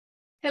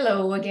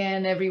Hello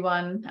again,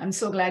 everyone. I'm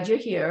so glad you're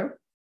here.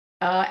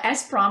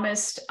 As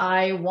promised,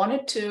 I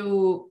wanted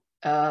to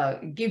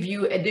give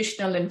you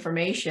additional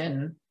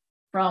information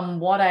from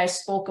what I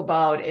spoke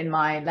about in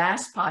my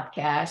last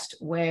podcast,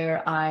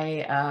 where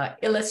I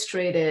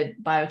illustrated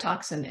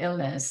biotoxin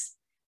illness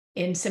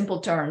in simple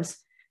terms.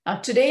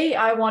 Today,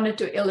 I wanted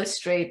to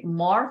illustrate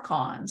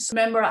MARCoNS.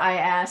 Remember, I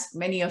asked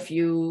many of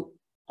you,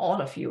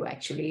 all of you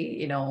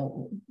actually,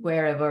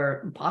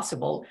 wherever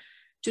possible,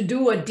 to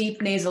do a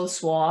deep nasal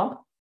swab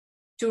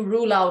to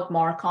rule out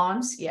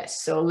MARCoNS.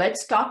 Yes, so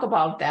let's talk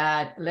about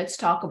that. Let's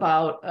talk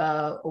about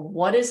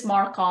what is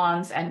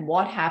MARCoNS and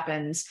what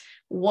happens.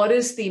 What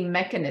is the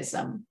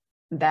mechanism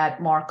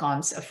that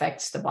MARCoNS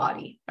affects the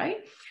body, right?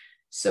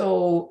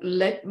 So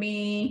let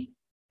me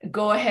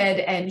go ahead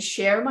and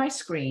share my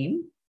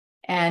screen.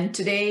 And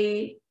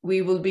today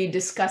we will be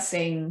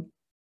discussing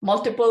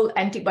multiple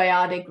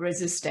antibiotic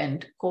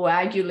resistant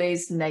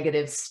coagulase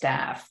negative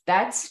staph.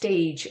 That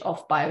stage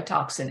of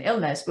biotoxin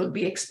illness will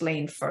be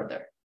explained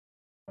further.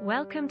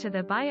 Welcome to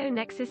the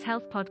BioNexus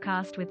Health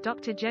Podcast with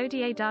Dr.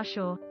 Jodi A.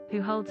 Darshaw, who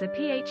holds a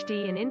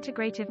PhD in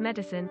Integrative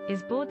Medicine,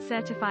 is board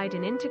certified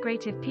in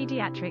Integrative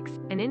Pediatrics,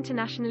 an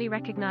internationally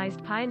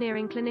recognized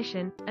pioneering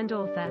clinician, and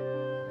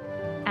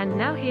author. And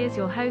now here's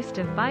your host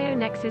of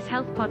BioNexus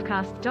Health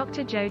Podcast,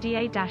 Dr. Jodi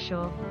A.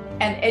 Darshaw.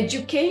 An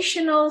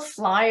educational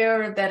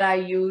flyer that I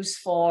use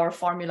for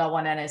Formula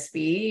One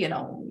NSP,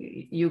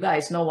 you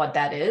guys know what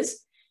that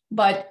is,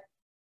 but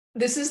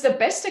this is the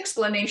best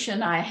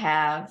explanation I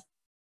have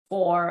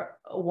for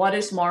what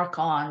is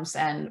MARCoNS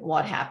and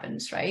what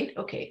happens, right?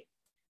 Okay,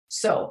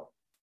 so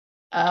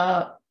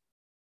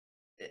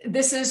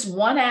this is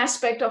one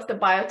aspect of the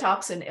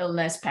biotoxin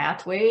illness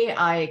pathway.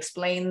 I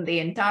explained the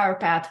entire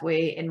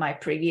pathway in my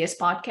previous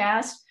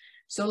podcast.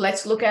 So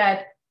let's look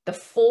at the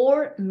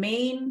four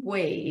main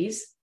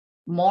ways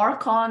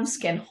MARCoNS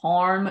can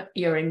harm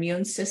your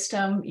immune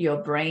system,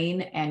 your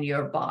brain, and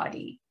your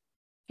body.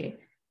 Okay,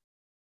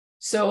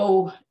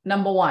 so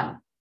number one,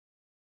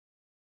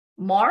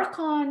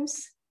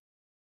 MARCoNS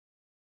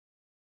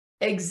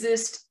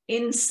exist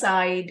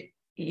inside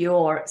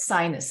your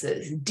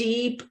sinuses,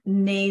 deep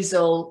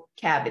nasal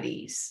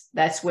cavities.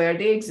 That's where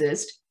they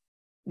exist.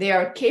 They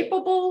are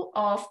capable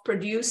of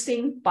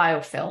producing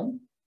biofilm.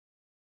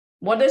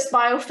 What does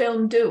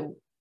biofilm do?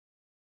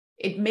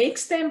 It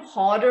makes them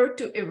harder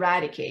to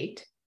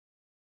eradicate.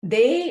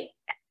 They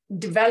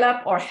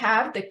develop or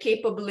have the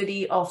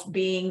capability of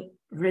being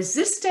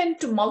resistant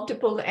to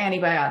multiple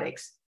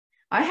antibiotics.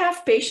 I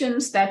have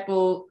patients that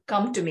will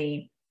come to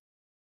me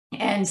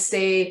and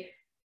say,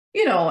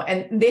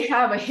 and they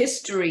have a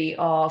history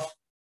of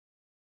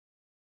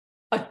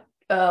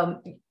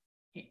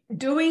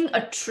doing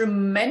a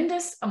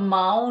tremendous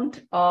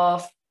amount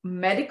of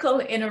medical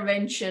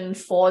intervention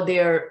for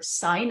their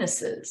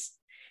sinuses,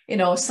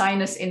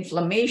 sinus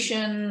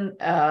inflammation,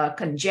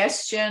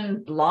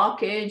 congestion,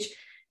 blockage,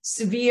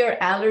 severe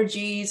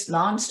allergies,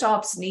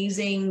 nonstop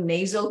sneezing,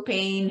 nasal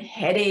pain,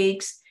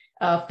 headaches,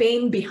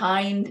 pain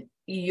behind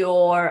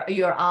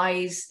your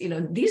eyes.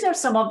 These are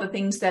some of the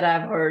things that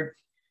I've heard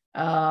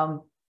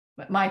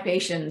my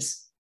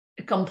patients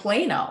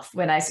complain of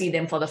when I see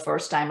them for the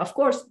first time. Of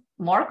course,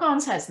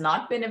 MARCoNS has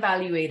not been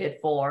evaluated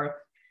for.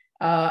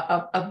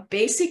 A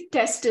basic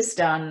test is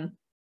done,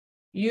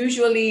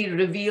 usually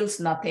reveals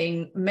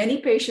nothing. Many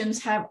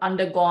patients have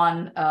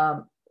undergone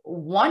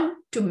one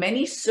to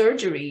many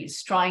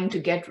surgeries trying to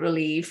get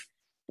relief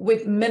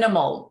with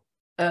minimal.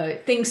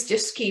 Things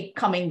just keep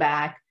coming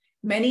back.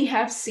 Many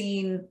have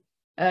seen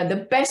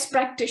the best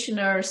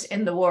practitioners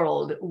in the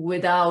world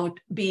without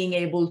being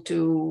able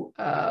to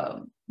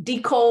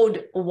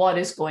decode what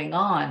is going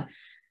on.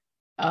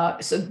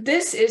 So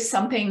this is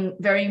something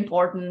very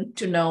important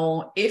to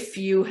know if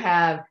you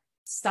have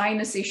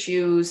sinus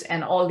issues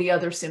and all the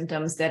other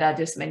symptoms that I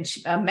just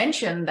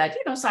mentioned, that,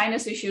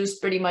 sinus issues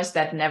pretty much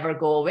that never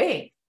go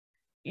away.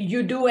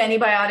 You do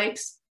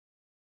antibiotics,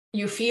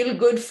 you feel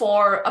good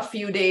for a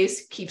few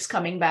days, keeps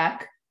coming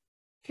back,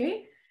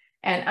 okay?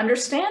 And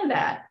understand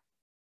that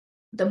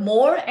the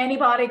more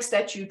antibiotics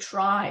that you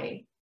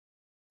try,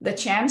 the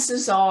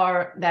chances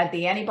are that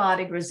the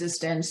antibiotic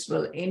resistance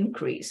will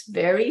increase.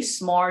 Very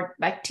smart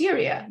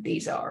bacteria,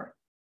 these are,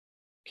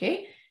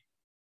 okay?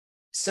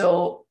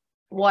 So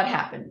what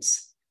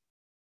happens?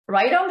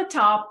 Right on the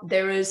top,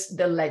 there is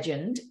the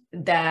legend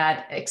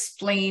that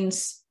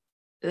explains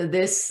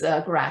this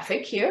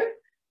graphic here.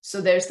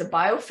 So there's the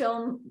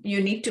biofilm.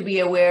 You need to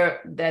be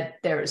aware that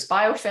there is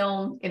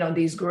biofilm,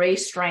 these gray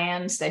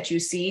strands that you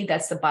see,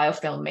 that's the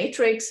biofilm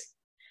matrix.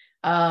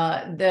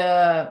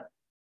 The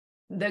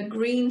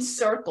green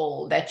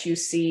circle that you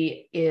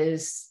see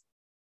is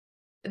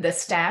the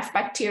staph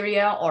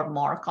bacteria or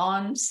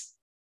MARCoNS.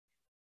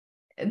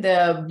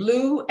 The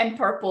blue and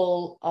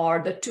purple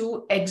are the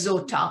two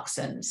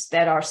exotoxins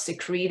that are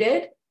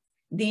secreted.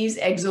 These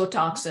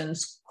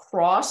exotoxins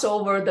cross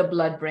over the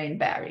blood-brain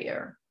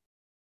barrier.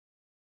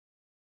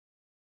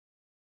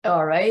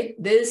 All right,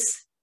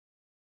 this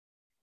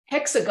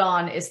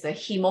hexagon is the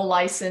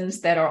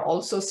hemolysins that are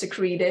also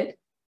secreted.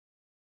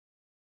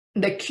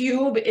 The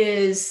cube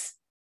is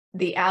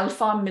the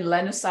alpha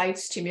melanocyte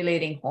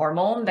stimulating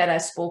hormone that I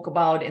spoke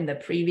about in the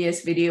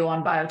previous video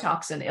on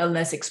biotoxin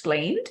illness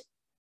explained.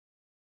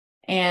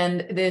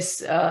 And this,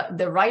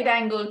 the right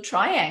angle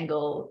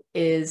triangle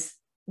is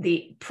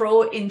the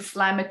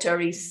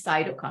pro-inflammatory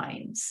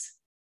cytokines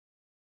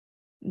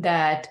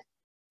that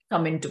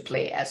come into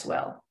play as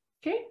well.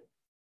 Okay.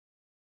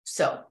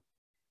 So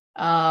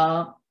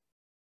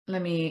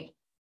let me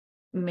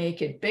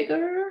make it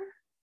bigger.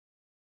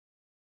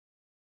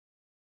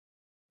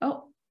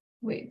 Oh,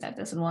 wait, that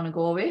doesn't want to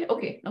go away.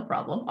 Okay, no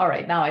problem. All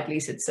right, now at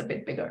least it's a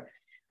bit bigger.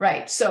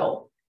 Right,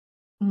 so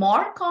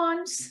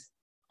MARCoNS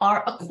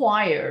are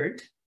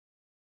acquired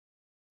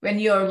when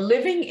you're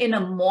living in a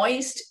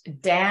moist,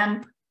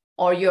 damp,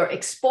 or you're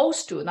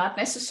exposed to, not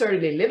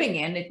necessarily living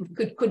in,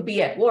 it could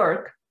be at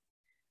work,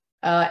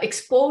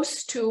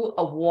 exposed to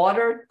a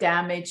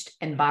water-damaged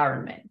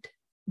environment.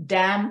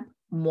 Damp,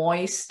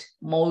 moist,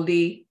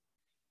 moldy.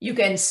 You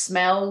can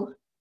smell,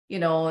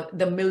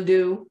 the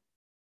mildew.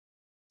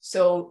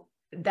 So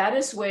that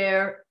is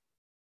where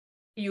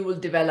you will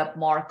develop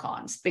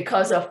MARCoNS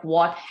because of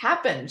what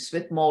happens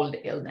with mold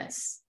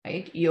illness,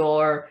 right?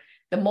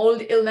 The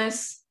mold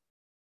illness,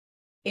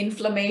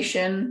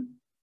 inflammation,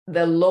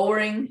 the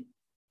lowering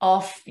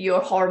of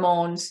your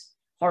hormones,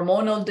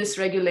 hormonal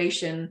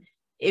dysregulation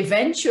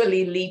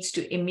eventually leads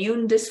to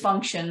immune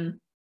dysfunction.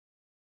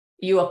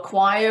 You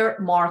acquire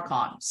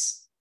MARCoNS.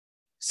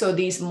 So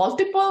these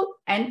multiple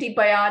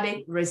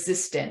antibiotic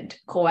resistant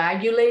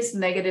coagulase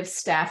negative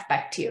staph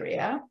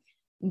bacteria,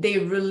 they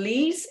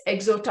release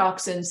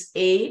exotoxins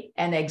A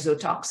and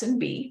exotoxin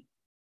B,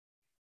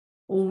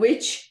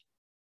 which,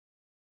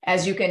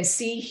 as you can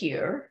see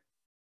here,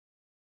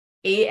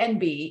 A and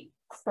B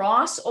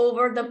cross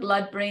over the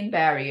blood-brain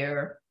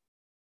barrier,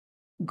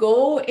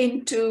 go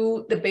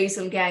into the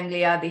basal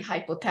ganglia, the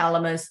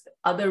hypothalamus,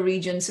 other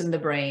regions in the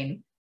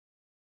brain.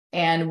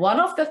 And one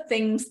of the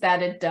things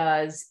that it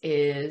does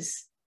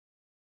is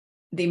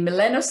the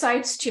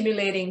melanocyte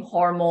stimulating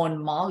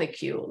hormone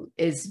molecule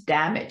is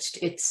damaged.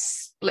 It's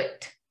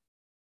split.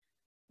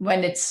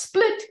 When it's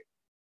split,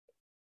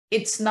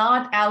 it's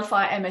not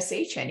alpha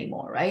MSH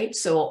anymore, right?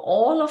 So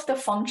all of the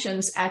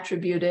functions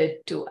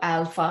attributed to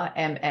alpha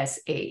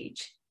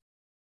MSH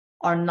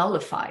are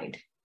nullified.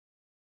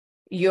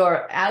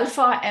 Your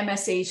alpha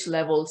MSH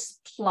levels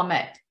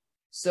plummet.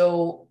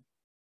 So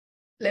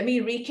let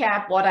me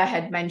recap what I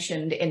had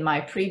mentioned in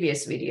my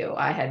previous video.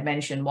 I had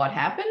mentioned what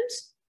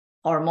happens: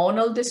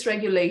 hormonal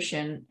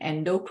dysregulation,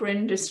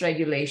 endocrine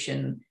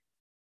dysregulation,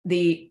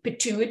 the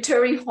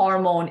pituitary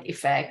hormone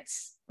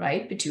effects,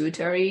 right?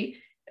 Pituitary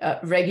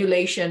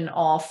regulation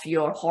of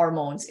your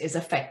hormones is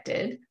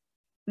affected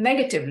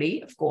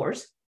negatively, of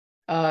course.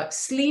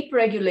 Sleep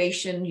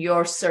regulation,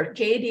 your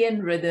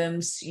circadian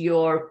rhythms,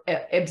 your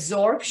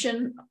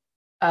absorption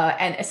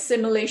and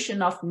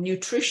assimilation of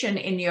nutrition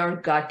in your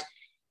gut,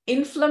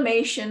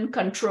 inflammation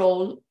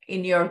control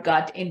in your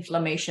gut,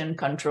 inflammation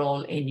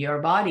control in your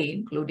body,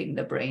 including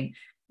the brain.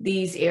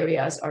 These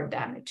areas are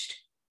damaged,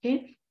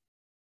 okay?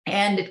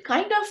 And it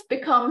kind of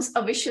becomes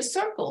a vicious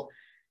circle.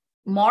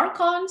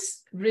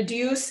 MARCoNS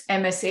reduce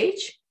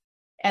MSH,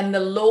 and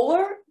the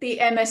lower the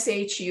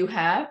MSH you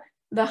have,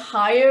 the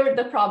higher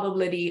the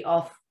probability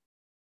of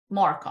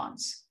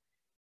MARCoNS.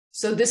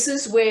 So this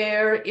is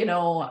where,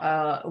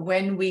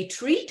 when we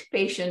treat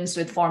patients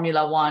with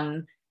Formula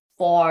One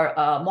for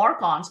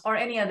MARCoNS or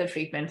any other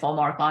treatment for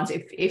MARCoNS,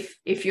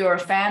 if you're a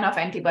fan of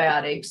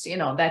antibiotics,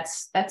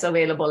 that's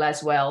available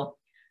as well.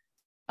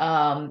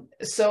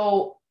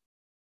 So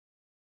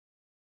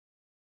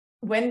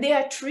when they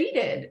are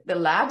treated, the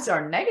labs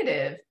are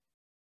negative,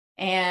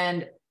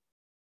 and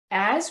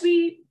as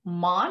we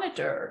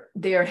monitor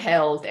their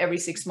health every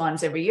 6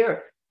 months, every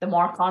year, the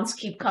MARCoNS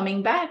keep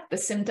coming back, the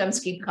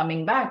symptoms keep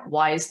coming back.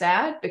 Why is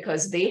that?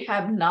 Because they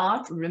have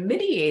not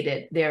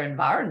remediated their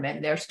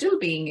environment. They're still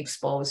being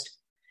exposed,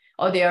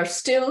 or they are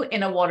still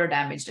in a water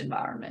damaged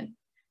environment.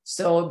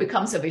 So it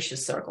becomes a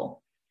vicious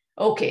circle.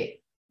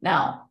 Okay,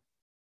 now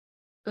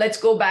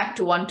let's go back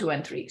to 1, 2,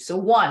 and 3. So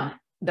 1,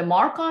 the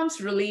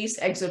MARCoNS release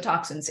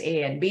exotoxins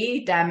A and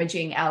B,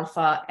 damaging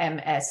alpha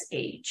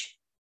MSH.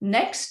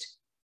 Next,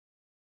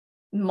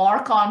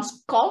 MARCoNS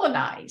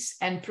colonize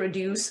and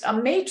produce a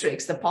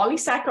matrix. The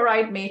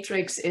polysaccharide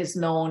matrix is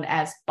known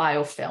as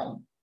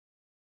biofilm.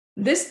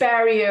 This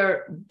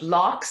barrier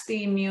blocks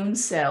the immune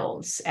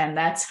cells, and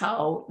that's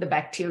how the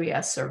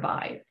bacteria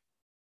survive.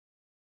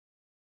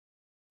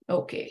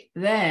 Okay,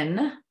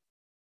 then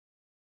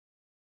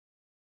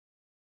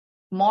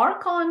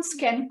MARCoNS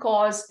can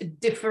cause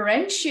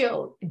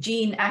differential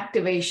gene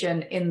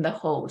activation in the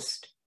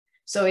host.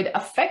 So it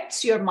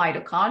affects your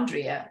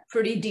mitochondria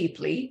pretty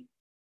deeply,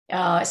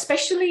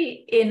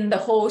 especially in the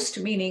host,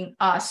 meaning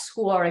us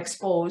who are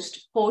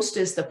exposed. Host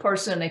is the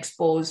person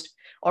exposed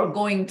or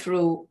going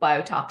through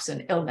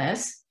biotoxin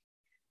illness.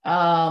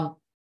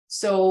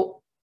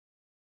 So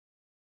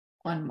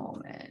one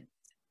moment.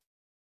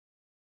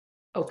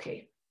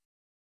 Okay.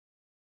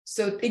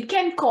 So it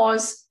can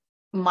cause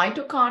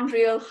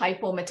mitochondrial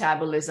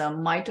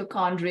hypometabolism,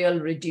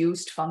 mitochondrial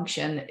reduced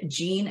function,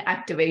 gene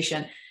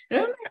activation.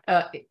 Remember,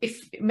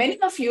 if many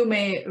of you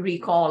may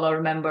recall or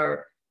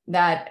remember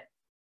that,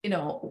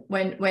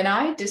 when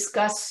I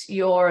discuss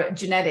your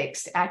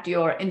genetics at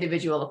your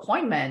individual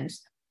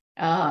appointments,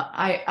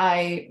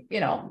 many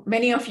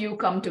of you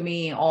come to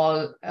me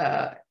all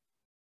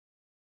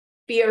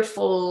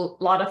fearful,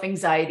 a lot of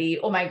anxiety.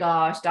 Oh my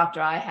gosh,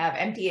 doctor, I have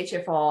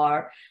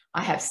MTHFR,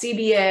 I have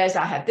CBS,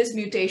 I have this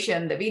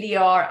mutation, the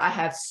VDR, I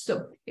have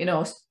so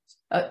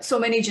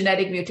many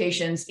genetic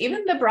mutations,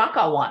 even the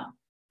BRCA one,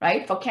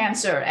 right, for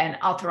cancer and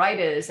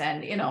arthritis,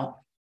 and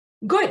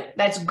good.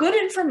 That's good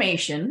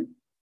information,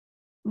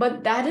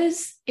 but that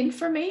is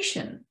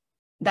information.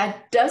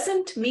 That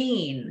doesn't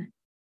mean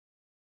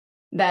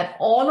that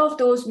all of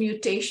those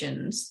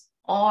mutations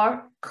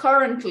are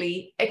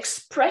currently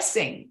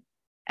expressing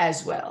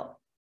as well,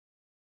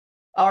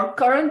 are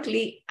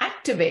currently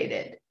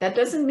activated. That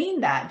doesn't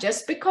mean that.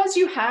 Just because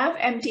you have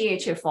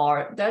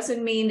MTHFR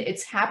doesn't mean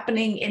it's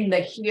happening in the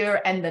here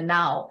and the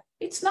now.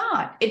 It's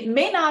not. It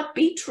may not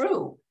be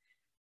true,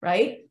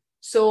 right?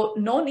 So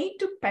no need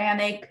to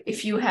panic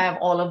if you have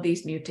all of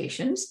these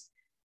mutations.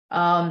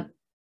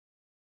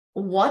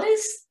 What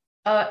is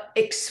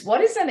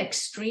an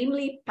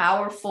extremely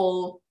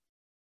powerful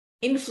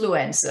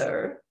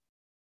influencer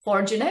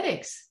for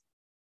genetics?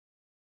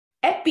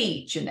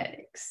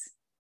 Epigenetics.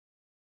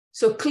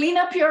 So clean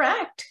up your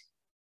act,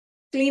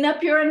 clean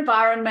up your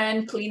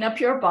environment, clean up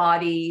your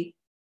body,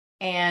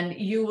 and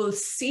you will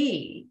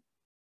see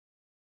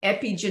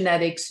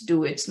epigenetics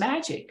do its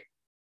magic.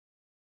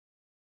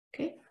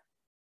 Okay.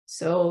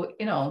 So,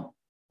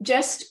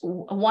 just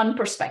one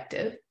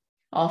perspective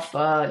of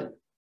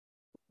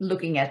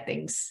looking at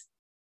things.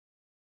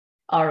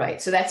 All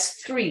right. So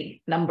that's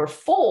 3. Number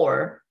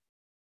 4,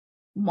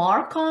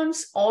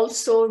 Marcons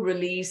also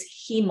release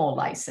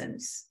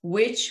hemolysins,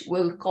 which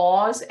will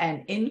cause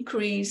an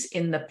increase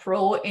in the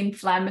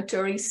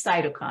pro-inflammatory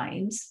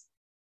cytokines.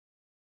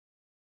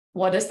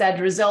 What does that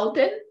result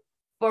in?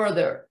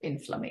 Further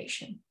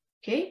inflammation.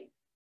 Okay,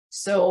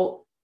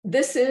 so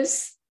this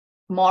is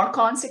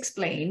Marcons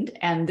explained,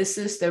 and this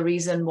is the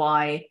reason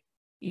why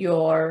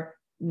your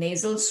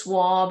nasal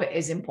swab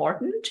is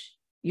important.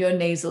 Your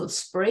nasal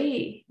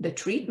spray, the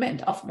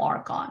treatment of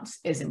Marcons,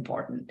 is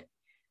important.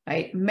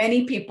 Right?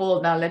 Many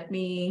people, now let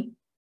me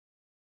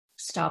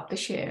stop the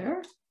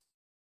share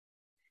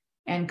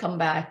and come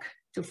back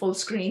to full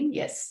screen.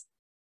 Yes.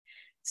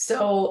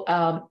 So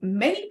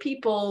many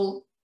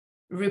people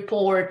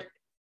report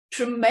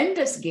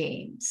tremendous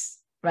gains,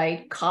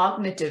 right?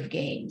 Cognitive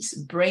gains,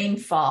 brain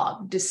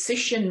fog,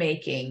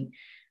 decision-making,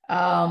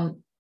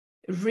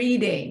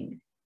 reading,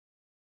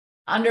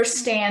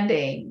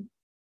 understanding,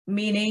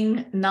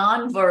 meaning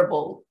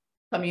nonverbal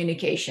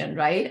communication,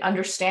 right?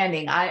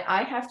 Understanding.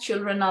 I have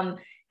children on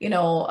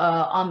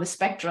the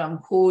spectrum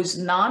whose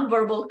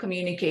nonverbal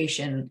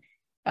communication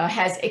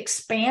has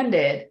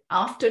expanded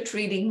after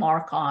treating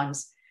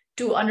Marcons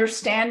to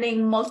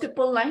understanding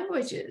multiple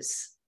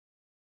languages.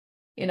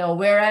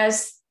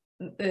 Whereas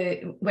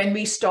when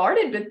we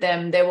started with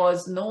them, there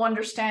was no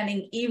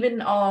understanding even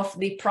of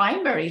the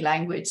primary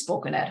language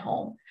spoken at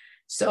home.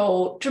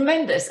 So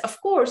tremendous. Of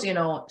course,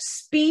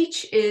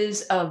 speech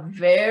is a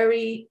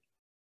very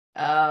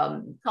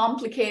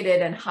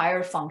complicated and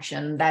higher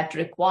function that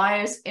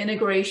requires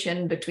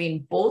integration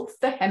between both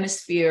the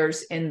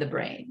hemispheres in the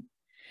brain.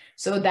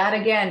 So that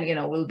again,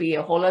 will be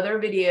a whole other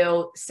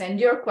video. Send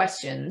your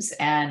questions,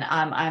 and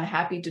I'm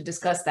happy to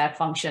discuss that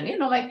function.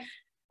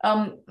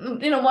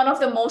 One of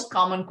the most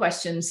common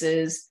questions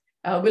is,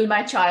 will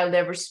my child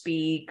ever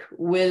speak?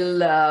 Will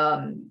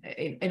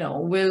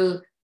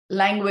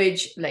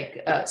language,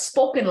 like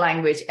spoken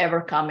language,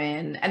 ever come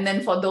in? And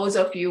then for those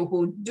of you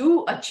who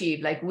do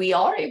achieve, like we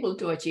are able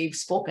to achieve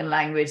spoken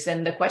language,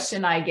 then the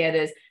question I get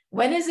is,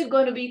 when is it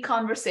going to be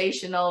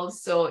conversational?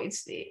 So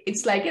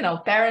it's like,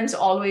 parents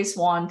always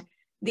want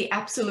the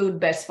absolute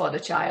best for the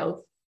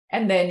child.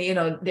 And then,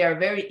 they're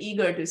very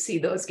eager to see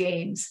those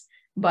gains.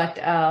 But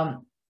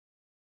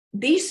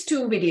these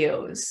 2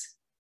 videos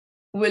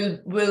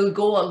will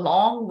go a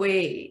long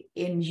way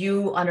in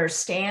you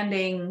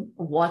understanding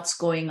what's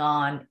going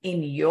on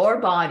in your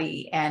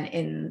body and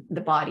in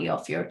the body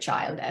of your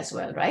child as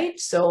well, right?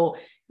 So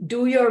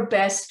do your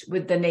best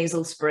with the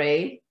nasal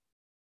spray.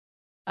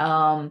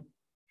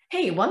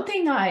 Hey, one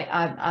thing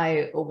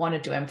I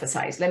wanted to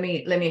emphasize, let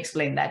me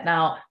explain that.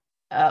 Now,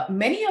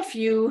 many of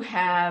you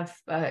have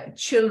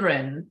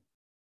children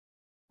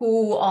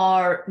who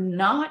are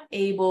not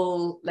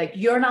able, like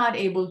you're not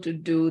able to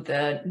do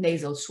the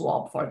nasal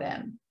swab for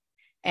them.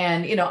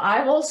 And,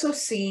 I've also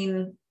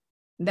seen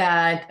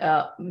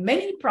that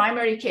many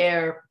primary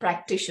care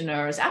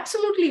practitioners,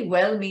 absolutely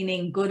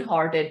well-meaning,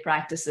 good-hearted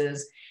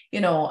practices,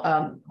 who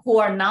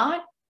are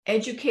not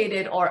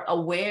educated or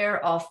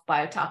aware of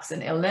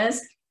biotoxin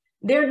illness,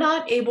 they're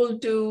not able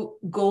to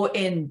go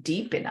in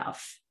deep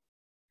enough.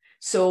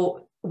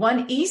 So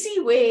one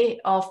easy way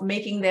of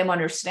making them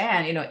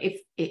understand,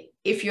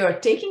 if you're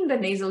taking the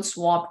nasal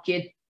swab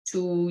kit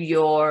to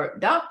your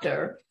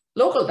doctor,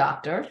 local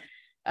doctor,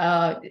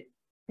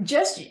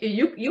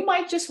 you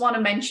might just want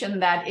to mention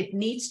that it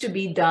needs to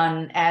be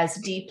done as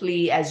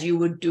deeply as you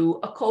would do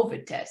a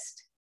COVID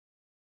test.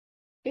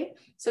 Okay,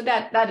 so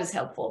that is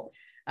helpful.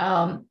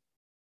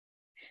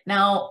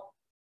 Now,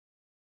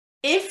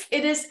 if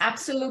it is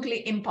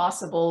absolutely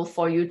impossible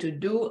for you to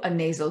do a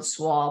nasal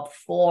swab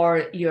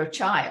for your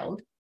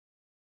child,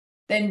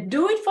 then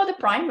do it for the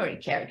primary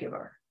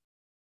caregiver,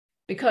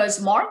 because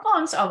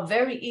MARCoNS are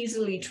very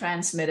easily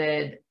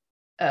transmitted.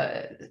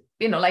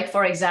 Like,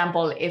 for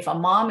example, if a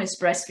mom is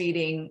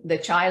breastfeeding, the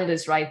child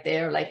is right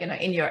there, like,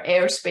 in your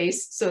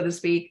airspace, so to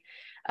speak.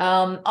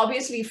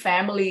 Obviously,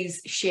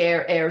 families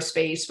share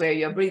airspace where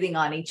you're breathing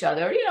on each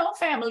other,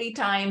 family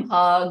time,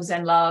 hugs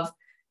and love.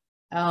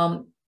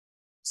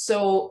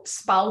 So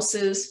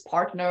spouses,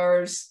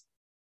 partners,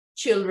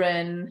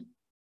 children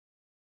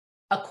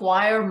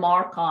acquire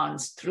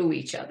MARCoNS through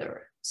each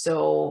other.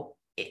 So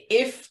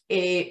if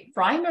a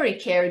primary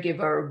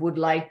caregiver would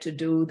like to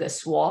do the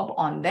swab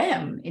on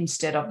them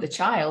instead of the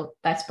child,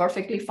 that's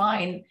perfectly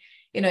fine.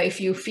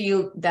 If you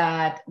feel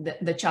that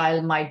the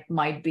child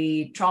might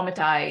be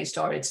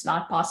traumatized or it's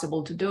not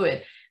possible to do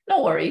it,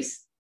 no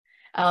worries.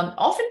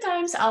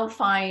 Oftentimes I'll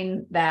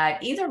find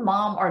that either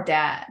mom or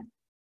dad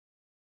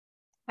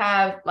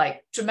have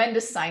like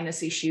tremendous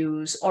sinus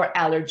issues or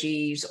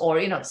allergies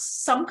or,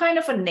 some kind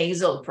of a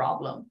nasal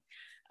problem.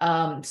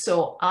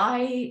 So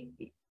I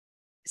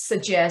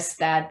suggest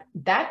that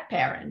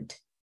parent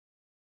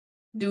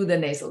do the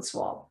nasal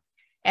swab.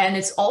 And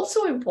it's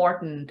also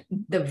important,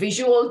 the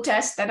visual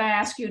test that I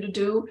ask you to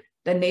do,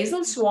 the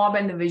nasal swab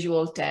and the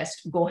visual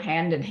test go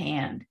hand in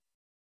hand,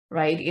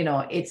 right?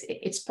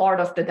 It's part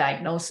of the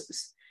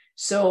diagnosis.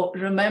 So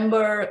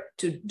remember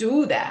to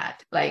do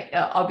that. Like,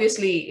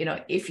 obviously,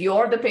 if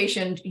you're the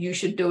patient, you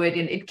should do it.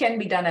 And it can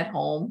be done at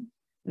home,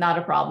 not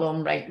a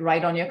problem,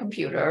 right on your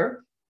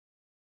computer.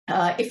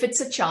 If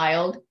it's a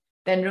child,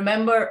 then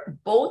remember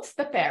both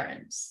the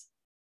parents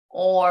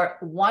or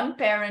one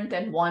parent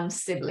and one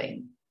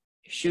sibling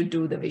should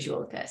do the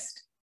visual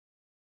test.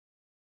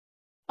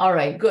 All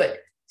right, good.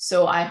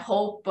 So I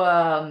hope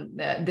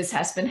this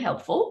has been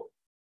helpful.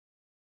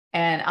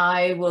 And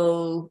I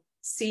will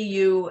see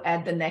you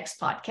at the next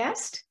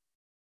podcast.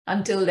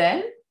 Until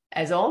then,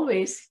 as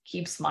always,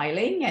 keep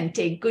smiling and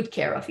take good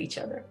care of each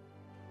other.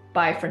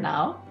 Bye for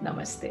now.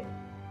 Namaste.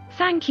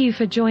 Thank you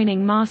for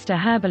joining Master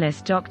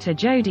Herbalist Dr.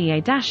 Jodi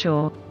A.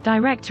 Dashaw,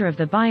 Director of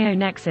the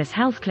BioNexus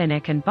Health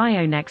Clinic and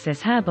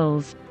BioNexus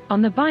Herbals,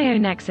 on the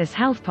BioNexus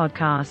Health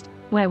Podcast,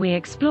 where we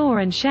explore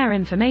and share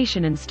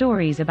information and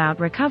stories about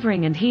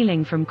recovering and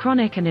healing from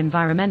chronic and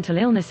environmental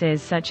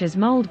illnesses such as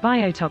mold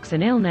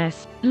biotoxin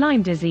illness,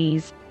 Lyme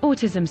disease,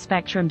 autism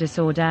spectrum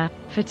disorder,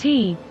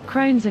 fatigue,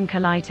 Crohn's and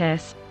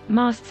colitis,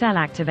 mast cell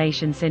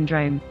activation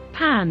syndrome,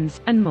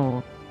 PANS, and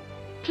more.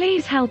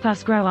 Please help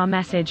us grow our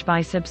message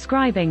by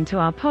subscribing to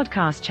our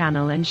podcast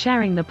channel and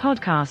sharing the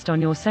podcast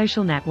on your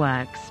social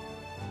networks.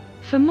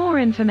 For more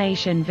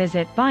information,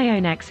 visit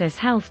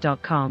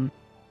bionexushealth.com.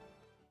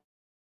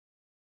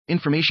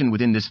 Information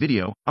within this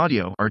video,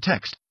 audio, or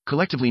text,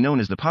 collectively known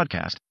as the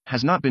podcast,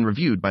 has not been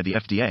reviewed by the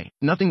FDA.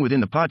 Nothing within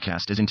the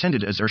podcast is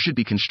intended as or should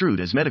be construed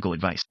as medical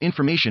advice.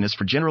 Information is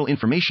for general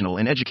informational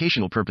and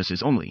educational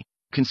purposes only.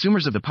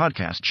 Consumers of the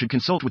podcast should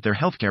consult with their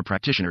healthcare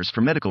practitioners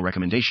for medical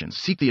recommendations.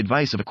 Seek the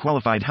advice of a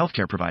qualified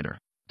healthcare provider.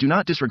 Do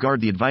not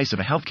disregard the advice of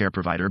a healthcare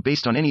provider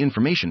based on any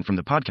information from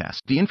the podcast.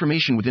 The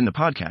information within the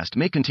podcast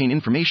may contain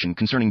information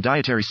concerning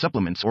dietary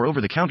supplements or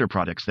over-the-counter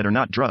products that are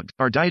not drugged.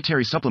 Our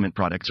dietary supplement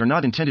products are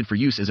not intended for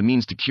use as a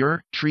means to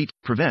cure, treat,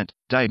 prevent,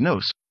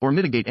 diagnose, or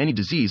mitigate any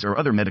disease or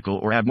other medical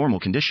or abnormal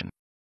condition.